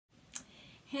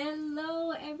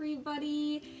Hello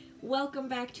everybody! Welcome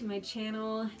back to my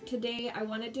channel. Today I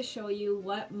wanted to show you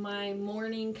what my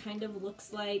morning kind of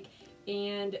looks like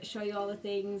and show you all the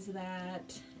things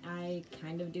that I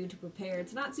kind of do to prepare.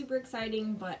 It's not super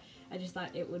exciting, but I just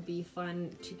thought it would be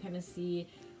fun to kind of see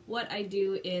what I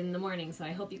do in the morning, so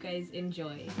I hope you guys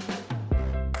enjoy.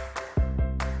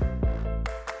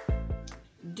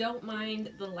 Don't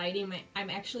mind the lighting. I'm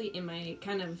actually in my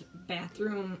kind of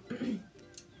bathroom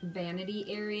vanity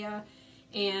area,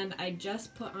 and I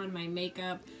just put on my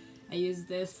makeup. I use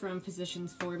this from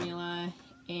Physicians Formula,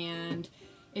 and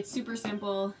it's super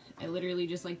simple. I literally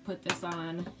just like put this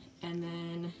on, and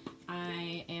then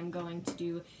I am going to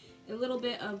do a little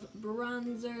bit of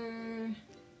bronzer.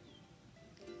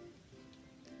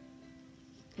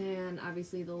 And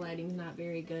obviously the lighting's not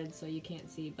very good, so you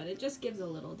can't see, but it just gives a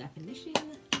little definition.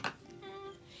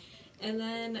 And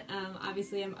then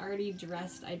obviously I'm already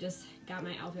dressed. I just got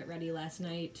my outfit ready last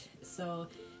night. So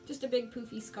just a big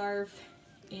poofy scarf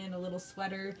and a little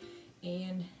sweater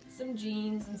and some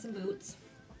jeans and some boots.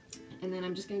 And then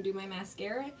I'm just gonna do my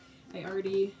mascara. I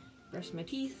already brushed my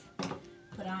teeth,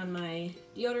 put on my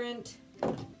deodorant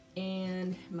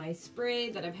and my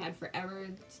spray that I've had forever.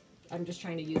 I'm just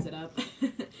trying to use it up.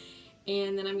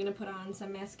 And then I'm gonna put on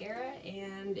some mascara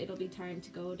and it'll be time to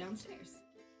go downstairs.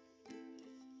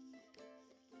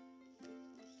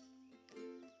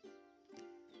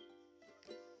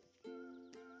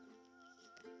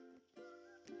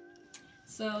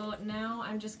 So now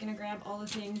I'm just gonna grab all the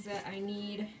things that I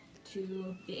need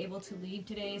to be able to leave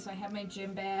today. So I have my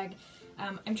gym bag.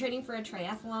 I'm training for a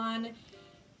triathlon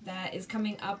that is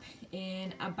coming up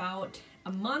in about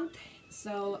a month.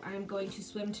 So I'm going to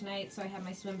swim tonight, so I have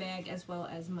my swim bag as well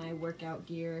as my workout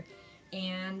gear.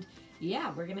 And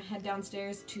yeah, we're gonna head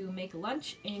downstairs to make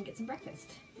lunch and get some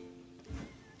breakfast.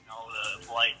 All the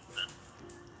flights.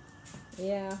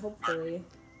 Yeah, hopefully.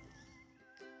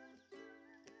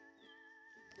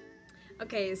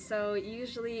 Okay, so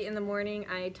usually in the morning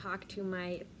I talk to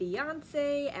my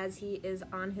fiance as he is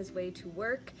on his way to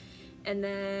work, and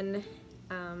then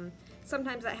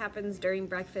sometimes that happens during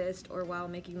breakfast or while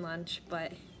making lunch,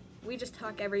 but we just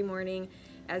talk every morning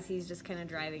as he's just kind of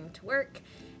driving to work,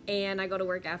 and I go to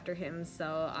work after him,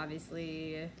 so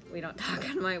obviously we don't talk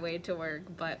on my way to work.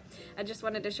 But I just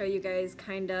wanted to show you guys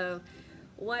kind of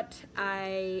what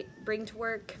I bring to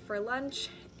work for lunch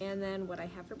and then what I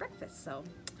have for breakfast, so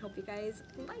hope you guys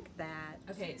like that.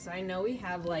 Okay, so I know we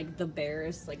have like the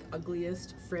barest, like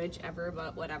ugliest fridge ever,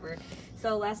 but whatever.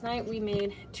 So last night we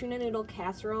made tuna noodle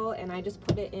casserole, and I just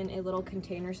put it in a little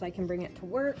container so I can bring it to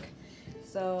work.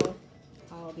 So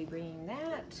I'll be bringing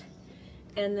that.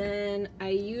 And then I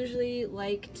usually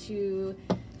like to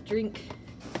drink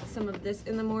some of this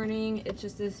in the morning. It's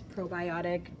just this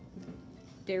probiotic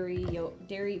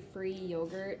dairy-free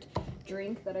yogurt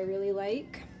drink that I really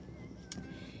like.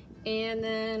 And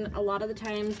then a lot of the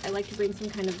times I like to bring some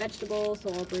kind of vegetable,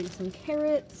 so I'll bring some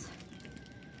carrots.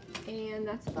 And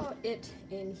that's about it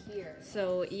in here.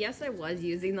 So yes, I was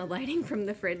using the lighting from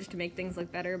the fridge to make things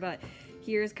look better, but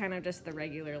here's kind of just the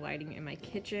regular lighting in my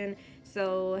kitchen.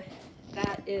 So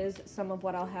that is some of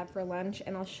what I'll have for lunch,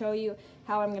 and I'll show you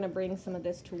how I'm gonna bring some of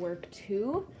this to work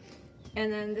too.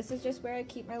 And then this is just where I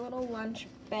keep my little lunch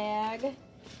bag.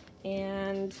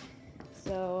 And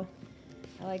so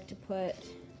I like to put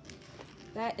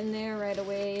that in there right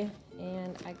away,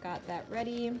 and I got that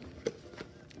ready.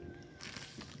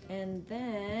 And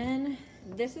then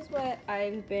this is what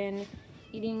I've been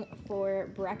eating for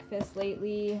breakfast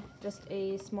lately, just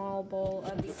a small bowl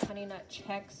of these Honey Nut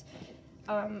Chex.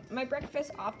 My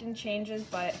breakfast often changes,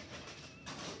 but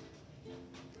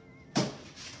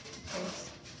there's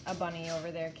a bunny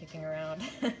over there kicking around.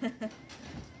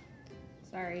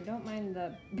 Sorry, don't mind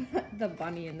the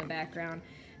bunny in the background.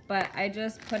 But I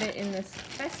just put it in this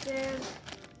festive.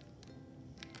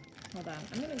 Hold on,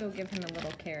 I'm gonna go give him a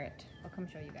little carrot. I'll come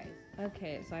show you guys.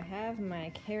 Okay, so I have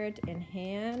my carrot in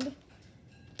hand.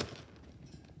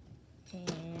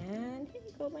 And here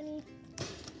you go, bunny.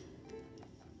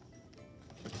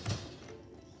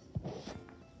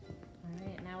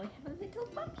 Alright, now we have a little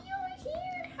puppy over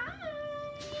here.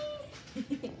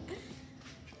 Hi!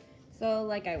 So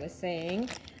like I was saying,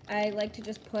 I like to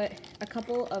just put a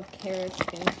couple of carrots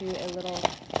into a little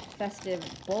festive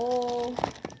bowl.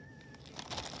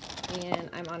 And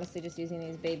I'm honestly just using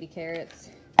these baby carrots.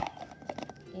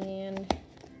 And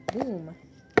boom.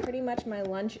 Pretty much my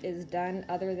lunch is done,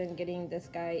 other than getting this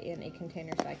guy in a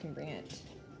container so I can bring it.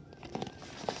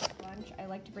 Lunch, I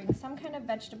like to bring some kind of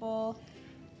vegetable,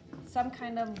 some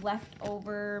kind of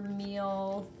leftover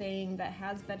meal thing that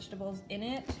has vegetables in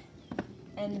it.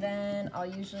 And then I'll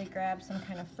usually grab some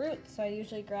kind of fruit. So I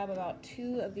usually grab about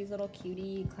 2 of these little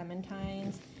cutie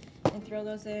clementines and throw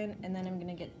those in, and then I'm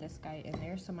gonna get this guy in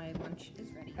there so my lunch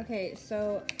is ready. Okay,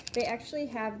 so they actually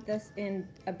have this in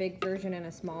a big version and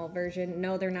a small version.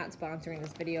 No, they're not sponsoring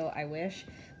this video, I wish,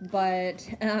 but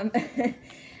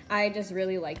I just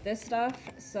really like this stuff.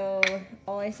 So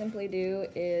all I simply do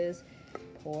is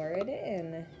pour it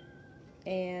in.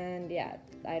 And yeah,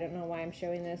 I don't know why I'm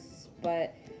showing this,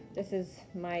 but this is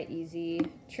my easy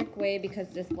trick way because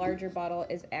this larger bottle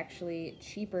is actually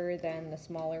cheaper than the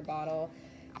smaller bottle.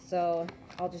 So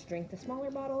I'll just drink the smaller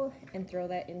bottle and throw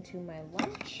that into my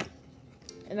lunch.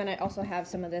 And then I also have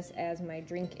some of this as my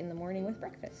drink in the morning with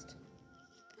breakfast.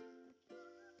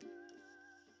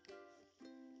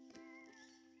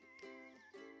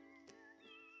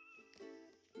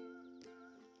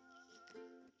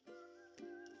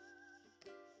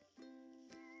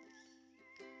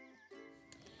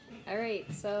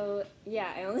 Alright, so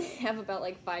yeah, I only have about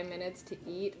like 5 minutes to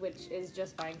eat, which is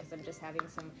just fine because I'm just having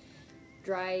some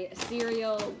dry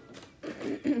cereal.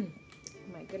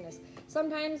 My goodness.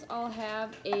 Sometimes I'll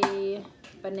have a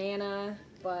banana,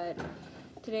 but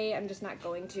today I'm just not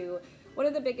going to. One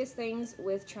of the biggest things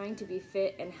with trying to be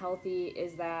fit and healthy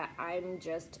is that I'm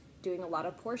just doing a lot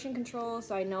of portion control,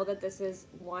 so I know that this is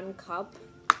 1 cup,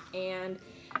 and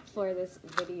for this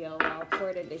video I'll pour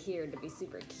it into here to be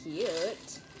super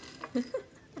cute.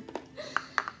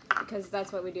 Because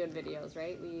that's what we do in videos,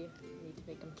 right? We need to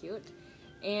make them cute.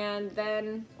 And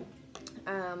then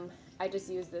I just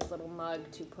use this little mug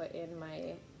to put in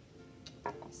my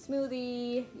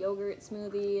smoothie, yogurt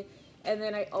smoothie. And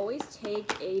then I always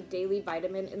take a daily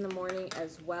vitamin in the morning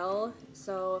as well.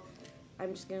 So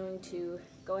I'm just going to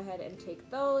go ahead and take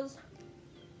those.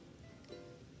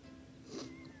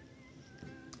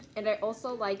 And I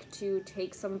also like to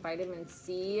take some vitamin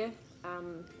C.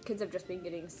 Kids have just been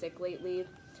getting sick lately,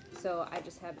 so I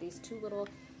just have these 2 little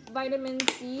vitamin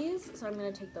C's, so I'm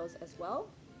going to take those as well.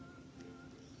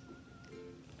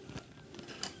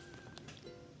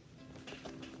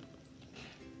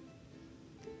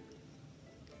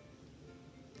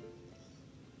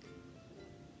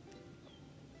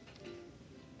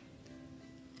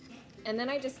 And then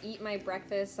I just eat my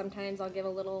breakfast. Sometimes I'll give a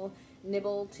little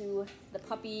nibble to the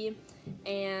puppy,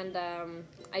 and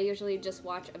I usually just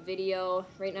watch a video.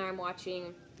 Right now I'm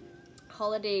watching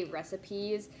holiday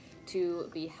recipes to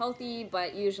be healthy,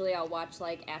 but usually I'll watch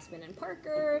like Aspen and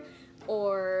Parker,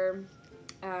 or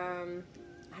I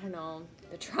don't know,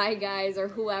 the Try Guys, or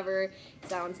whoever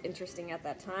sounds interesting at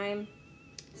that time.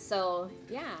 So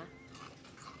yeah,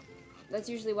 that's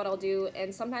usually what I'll do,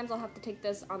 and sometimes I'll have to take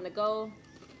this on the go.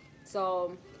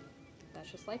 So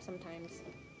that's just life sometimes.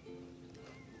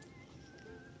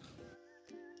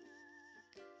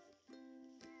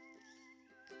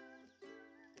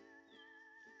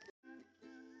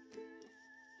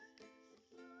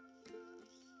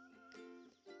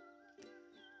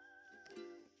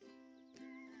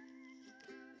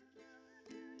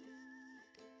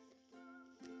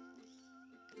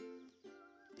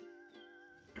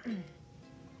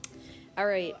 All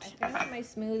right, I finished my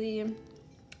smoothie.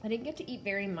 I didn't get to eat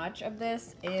very much of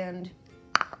this, and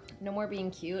no more being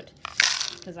cute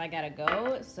because I gotta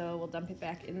go. So we'll dump it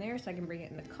back in there so I can bring it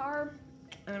in the car,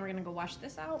 and then we're gonna go wash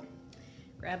this out,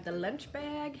 grab the lunch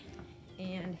bag,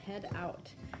 and head out.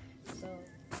 So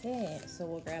okay, so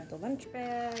we'll grab the lunch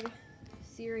bag,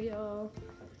 cereal,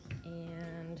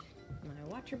 and my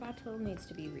water bottle needs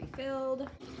to be refilled.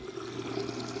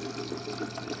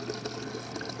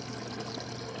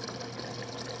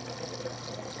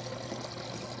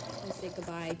 Say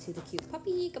goodbye to the cute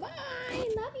puppy. Goodbye,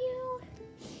 love you.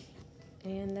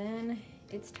 And then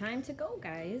it's time to go,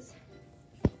 guys.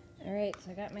 All right,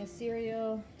 so I got my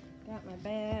cereal, got my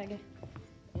bag,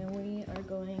 and we are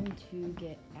going to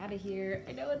get out of here.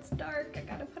 I know it's dark. I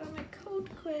gotta put on my coat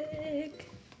quick.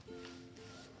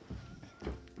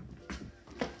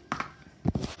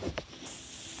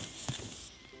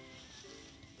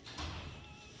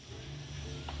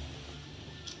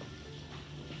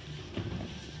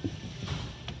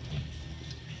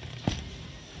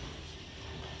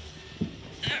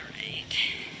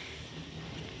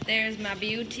 There's my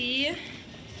beauty.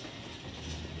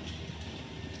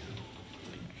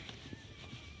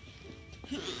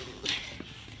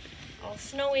 All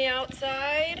snowy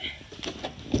outside.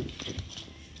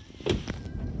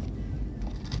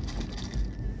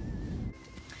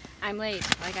 I'm late,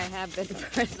 like I have been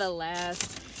for the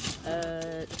last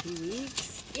 2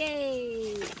 weeks.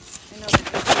 Yay! I know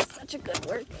that is such a good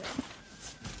workout.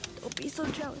 Don't be so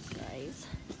jealous, guys.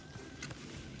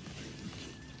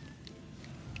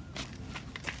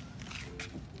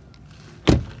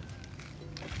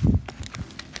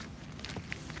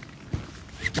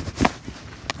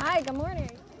 Hi, good morning.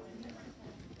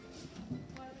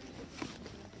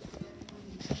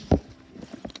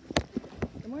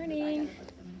 Good morning.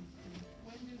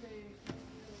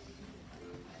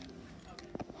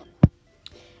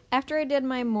 After I did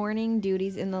my morning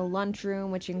duties in the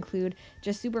lunchroom, which include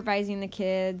just supervising the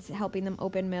kids, helping them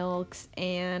open milks,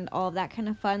 and all of that kind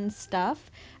of fun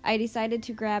stuff, I decided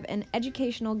to grab an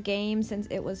educational game since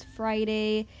it was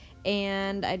Friday,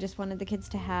 and I just wanted the kids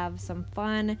to have some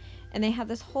fun. And they have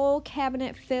this whole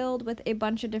cabinet filled with a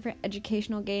bunch of different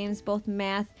educational games, both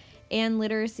math and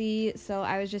literacy, so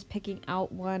I was just picking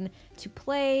out one to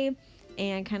play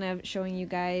and kind of showing you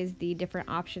guys the different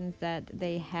options that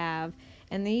they have.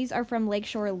 And these are from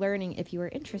Lakeshore Learning if you are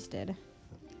interested.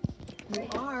 You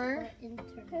are.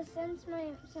 Because since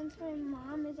my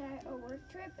mom is at a work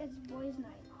trip, it's boys'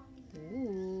 night.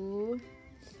 Ooh,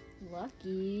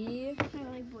 lucky.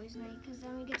 I like boys' night because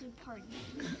then we get to party.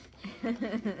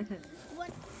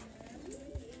 What?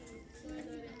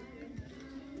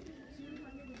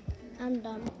 I'm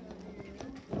done.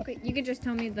 Okay, you could just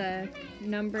tell me the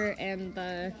number and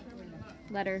the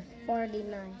letter.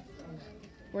 49.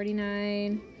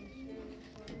 49.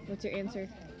 What's your answer?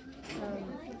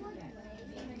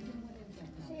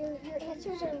 So your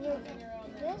answers are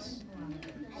this?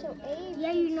 So A?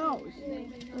 Yeah, you know.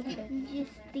 Okay. You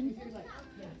just think.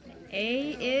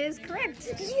 A is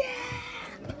correct.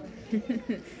 Yeah!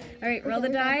 All right, roll the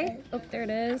die. Oh, there it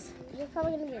is. You're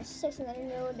probably going to get a 6 and then you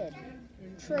know the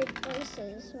trade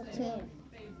places with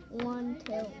 2. 1,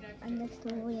 2. I'm next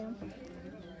to William.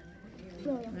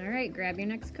 All right, grab your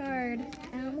next card.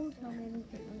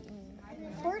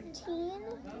 14.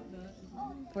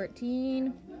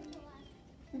 14.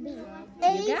 B. You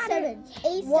got it.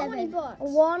 A7.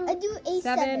 1. I do A7.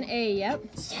 7A, yep.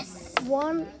 Yes.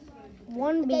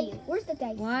 1B. Where's the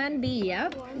dice? 1B,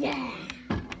 yep. Yeah.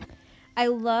 I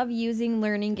love using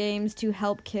learning games to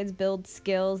help kids build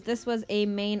skills. This was a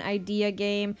main idea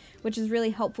game, which is really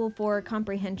helpful for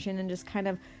comprehension and just kind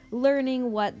of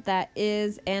learning what that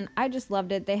is. And I just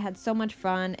loved it. They had so much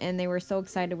fun and they were so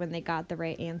excited when they got the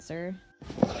right answer.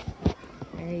 All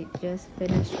right, just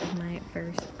finished with my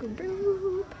first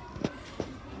group.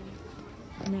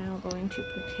 Now going to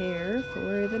prepare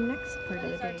for the next part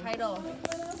of the day. Title.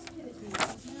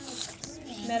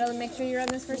 Madeline, make sure you're on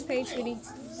this first page, sweetie.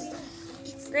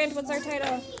 Grant, what's our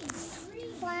title?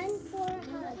 Fun for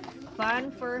Hugs.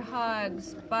 Fun for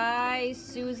Hugs by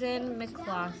Susan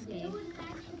McCloskey.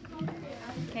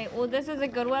 Okay, well this is a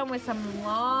good one with some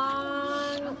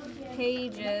long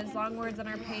pages, long words on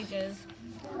our pages.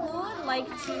 Who would like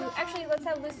to, actually let's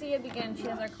have Lucia begin. She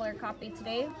has our color copy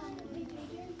today.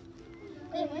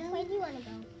 Wait, which way do you want to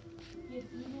go?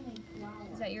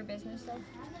 Is that your business though?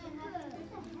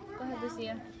 Go ahead,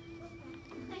 Lucia.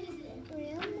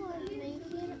 Graham was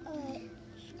making a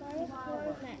scarf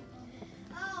for Mac.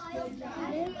 The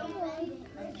pattern was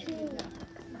to the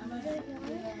one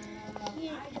he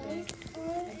jumped on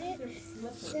it,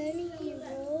 then he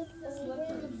rolled over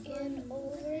and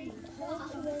over.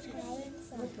 Hugs was having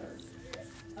fun.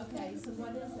 Okay, so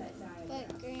what is that diagram? But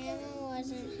Grandma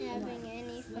wasn't having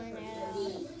any fun at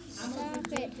all. Stop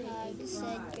it, Hugs,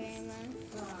 said Grandma.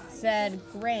 Said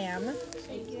Graham.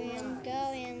 Said Graham, go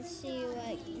and see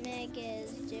what Meg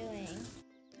is doing.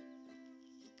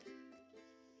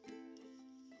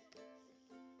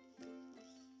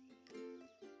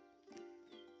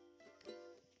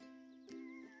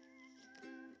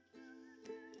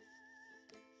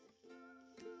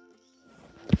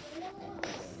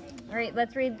 All right,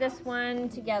 let's read this one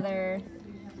together.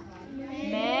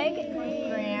 Meg,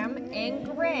 Graham, and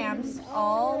Gramps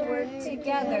all worked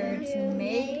together to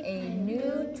make a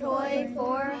new toy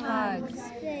for Hugs.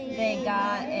 They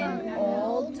got an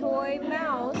old toy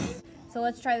mouse. So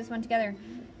let's try this one together.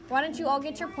 Why don't you all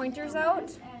get your pointers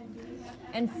out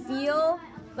and feel,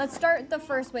 let's start the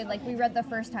first way like we read the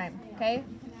first time, okay?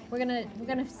 We're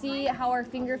gonna see how our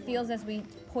finger feels as we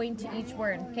point to each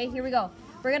word. Okay, here we go.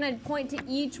 We're gonna point to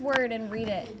each word and read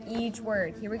it. Each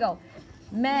word. Here we go.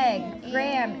 Meg,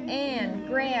 Graham, and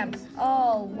Gramps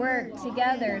all worked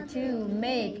together to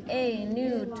make a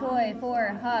new toy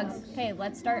for Hugs. Okay,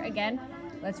 let's start again.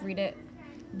 Let's read it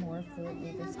more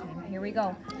fluently this time. Here we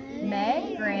go.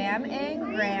 Meg, Graham,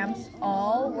 and Gramps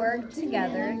all worked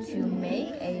together to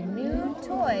make a new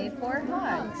toy for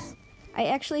Hugs. I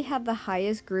actually had the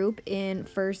highest group in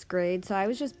first grade, so I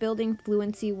was just building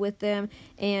fluency with them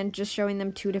and just showing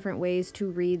them 2 different ways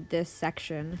to read this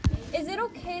section. Is it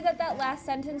okay okay that that last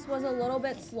sentence was a little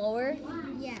bit slower?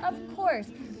 Yeah. Of course.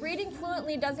 Reading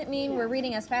fluently doesn't mean we're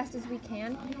reading as fast as we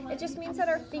can. It just means that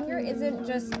our finger isn't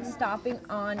just stopping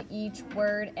on each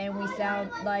word and we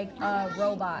sound like a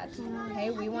robot.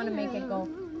 Okay, we want to make it go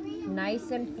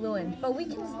nice and fluent, but we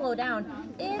can slow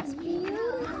down. It's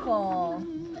beautiful.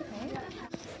 Okay.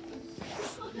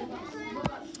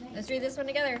 Let's read this one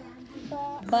together.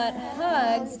 But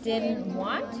Hugs didn't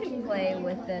want to play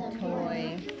with the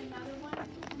toy.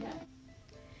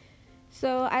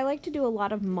 So I like to do a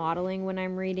lot of modeling when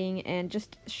I'm reading and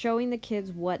just showing the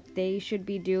kids what they should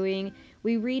be doing.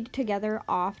 We read together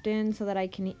often so that I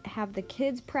can have the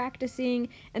kids practicing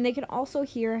and they can also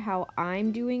hear how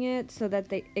I'm doing it so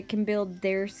that it can build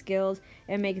their skills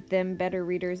and make them better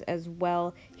readers as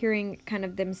well, hearing kind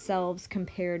of themselves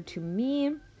compared to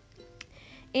me.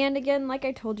 And again, like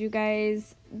I told you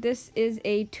guys, this is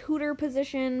a tutor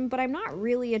position, but I'm not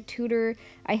really a tutor.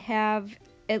 I have,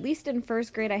 at least in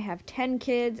first grade, I have 10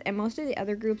 kids, and most of the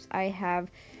other groups I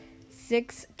have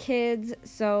 6 kids,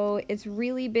 so it's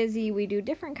really busy. We do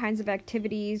different kinds of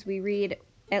activities. We read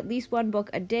at least one book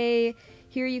a day.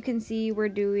 Here you can see we're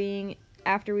doing,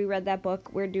 after we read that book,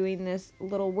 we're doing this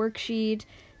little worksheet.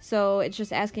 So it's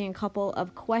just asking a couple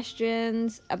of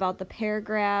questions about the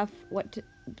paragraph,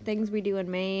 things we do in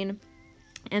Maine,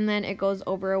 and then it goes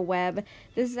over a web.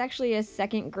 This is actually a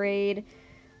second grade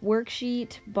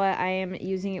worksheet, but I am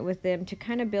using it with them to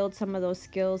kind of build some of those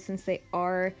skills since they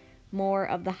are more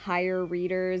of the higher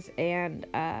readers, and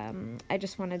I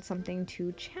just wanted something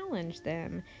to challenge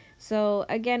them. So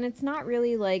again, it's not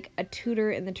really like a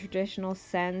tutor in the traditional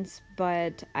sense,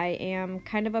 but I am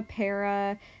kind of a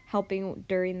para helping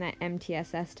during that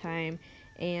MTSS time,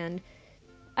 and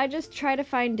I just try to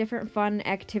find different fun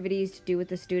activities to do with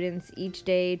the students each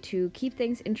day to keep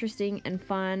things interesting and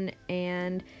fun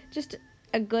and just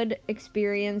a good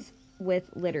experience with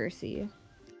literacy.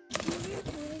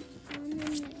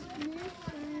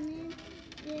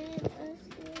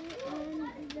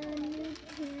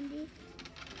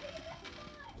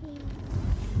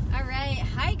 Alright,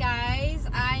 hi guys.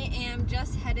 I am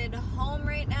just headed home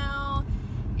right now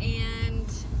and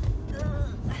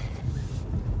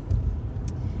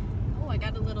I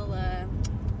got a little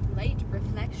light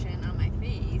reflection on my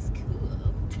face.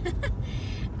 Cool.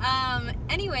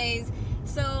 Anyways,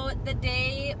 so the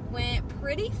day went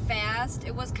pretty fast.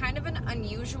 It was kind of an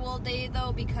unusual day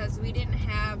though because we didn't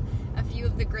have a few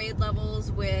of the grade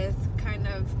levels with kind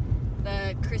of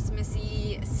the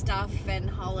Christmassy stuff and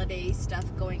holiday stuff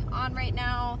going on right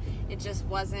now. It just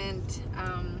wasn't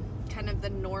kind of the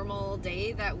normal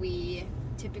day that we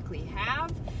typically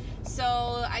have.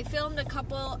 So I filmed a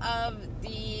couple of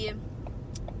the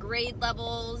grade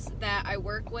levels that I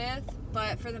work with,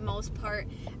 but for the most part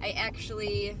I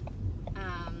actually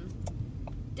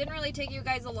didn't really take you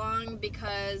guys along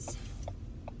because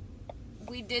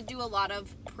we did do a lot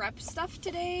of prep stuff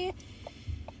today.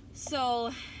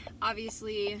 So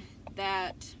obviously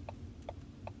that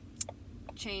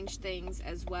changed things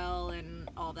as well and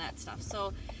all that stuff.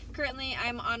 So currently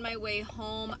I'm on my way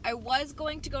home. I was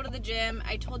going to go to the gym.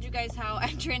 I told you guys how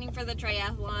I'm training for the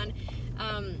triathlon,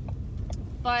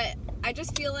 but I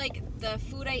just feel like the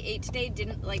food I ate today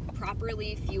didn't like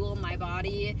properly fuel my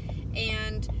body.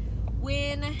 And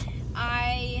when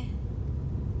I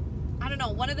don't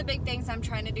know, one of the big things I'm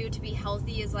trying to do to be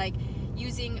healthy is like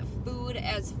using food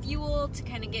as fuel to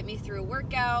kind of get me through a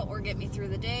workout or get me through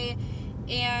the day.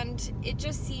 And it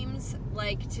just seems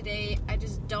like today I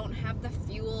just don't have the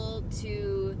fuel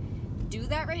to do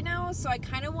that right now. So I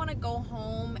kind of want to go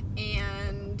home,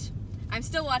 and I'm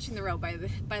still watching the road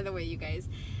by the way, you guys.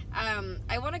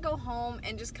 I want to go home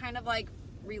and just kind of like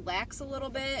relax a little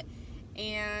bit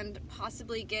and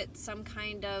possibly get some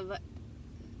kind of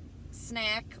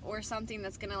snack or something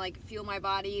that's gonna like fuel my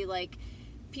body, like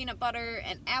peanut butter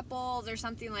and apples or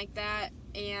something like that,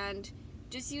 and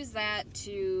just use that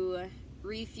to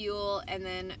refuel and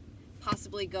then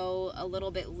possibly go a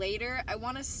little bit later. I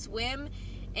want to swim,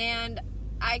 and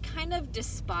I kind of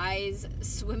despise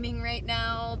swimming right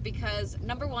now because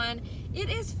number one, it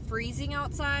is freezing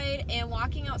outside, and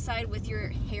walking outside with your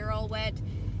hair all wet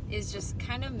is just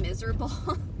kind of miserable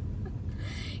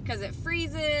because it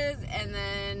freezes and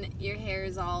then your hair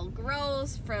is all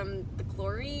gross from the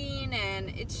chlorine, and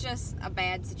it's just a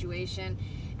bad situation.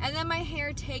 And then my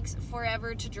hair takes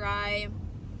forever to dry,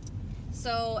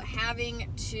 so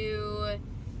having to,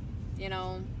 you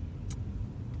know,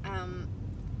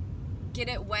 get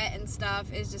it wet and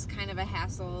stuff is just kind of a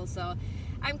hassle. So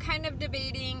I'm kind of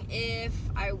debating if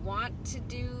I want to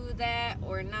do that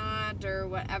or not or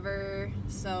whatever,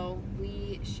 so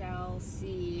we shall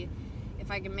see.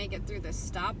 if I can make it through the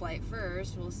stoplight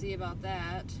first. We'll see about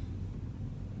that.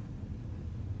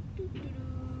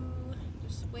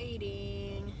 Just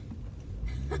waiting.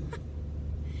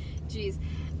 Jeez.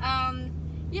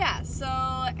 Yeah, so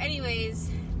anyways,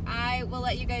 I will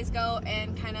let you guys go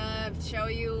and kind of show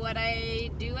you what I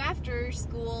do after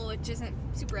school, which isn't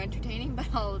super entertaining, but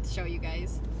I'll show you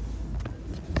guys.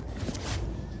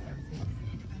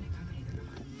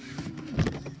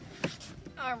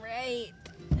 Alright.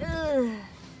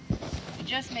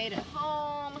 Just made it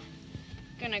home.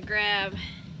 Gonna grab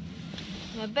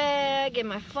my bag and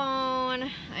my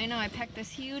phone. I know I packed this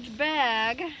huge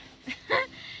bag.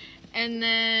 And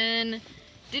then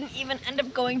didn't even end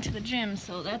up going to the gym,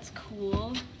 so that's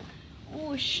cool.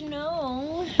 Oh,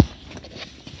 snow.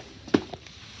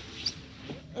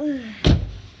 Ugh.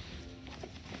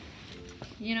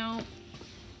 You know,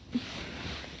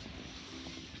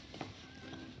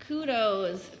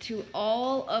 kudos to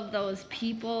all of those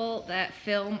people that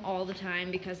film all the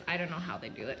time, because I don't know how they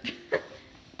do it.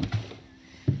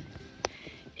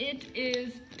 It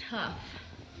is tough,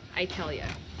 I tell ya.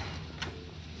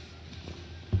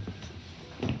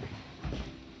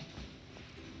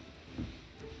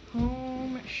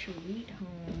 Home, sweet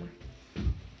home.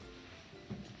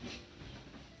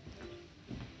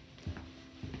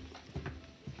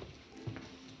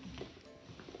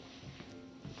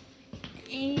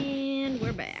 And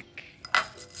we're back.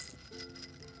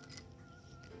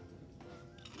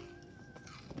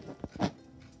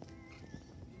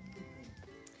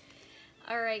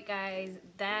 Alright guys,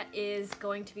 that is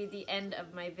going to be the end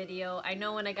of my video. I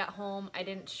know when I got home I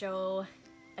didn't show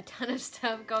a ton of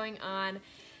stuff going on,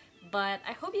 but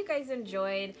I hope you guys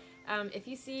enjoyed. If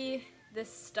you see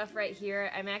this stuff right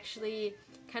here, I'm actually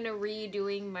kind of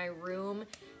redoing my room,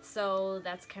 so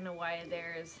that's kind of why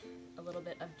there's a little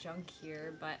bit of junk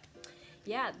here. But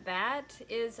yeah, that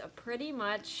is pretty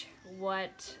much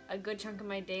what a good chunk of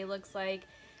my day looks like.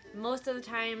 Most of the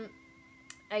time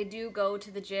I do go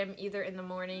to the gym either in the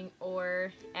morning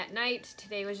or at night.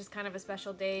 Today was just kind of a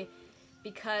special day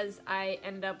because I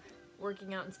end up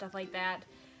working out and stuff like that.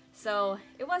 So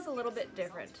it was a little bit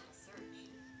different.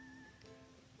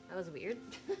 That was weird.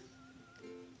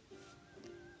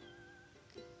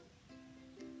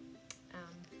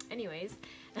 Anyways,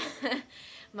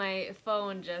 my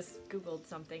phone just Googled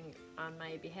something on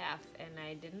my behalf and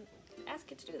I didn't ask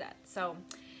it to do that. So,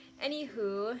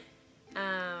 anywho,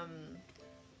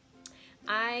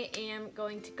 I am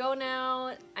going to go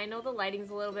now. I know the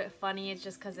lighting's a little bit funny. It's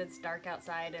just because it's dark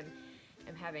outside and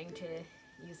I'm having to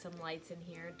use some lights in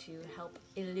here to help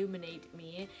illuminate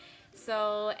me.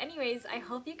 So anyways, I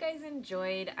hope you guys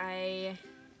enjoyed. I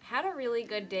had a really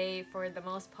good day for the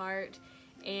most part,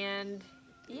 and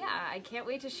yeah, I can't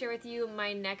wait to share with you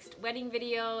my next wedding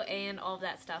video and all of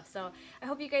that stuff. So I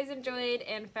hope you guys enjoyed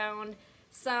and found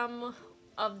some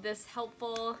of this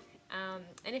helpful.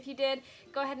 And if you did,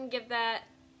 go ahead and give that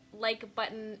like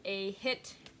button a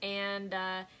hit, and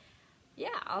yeah,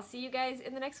 I'll see you guys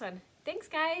in the next one. Thanks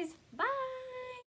guys, bye!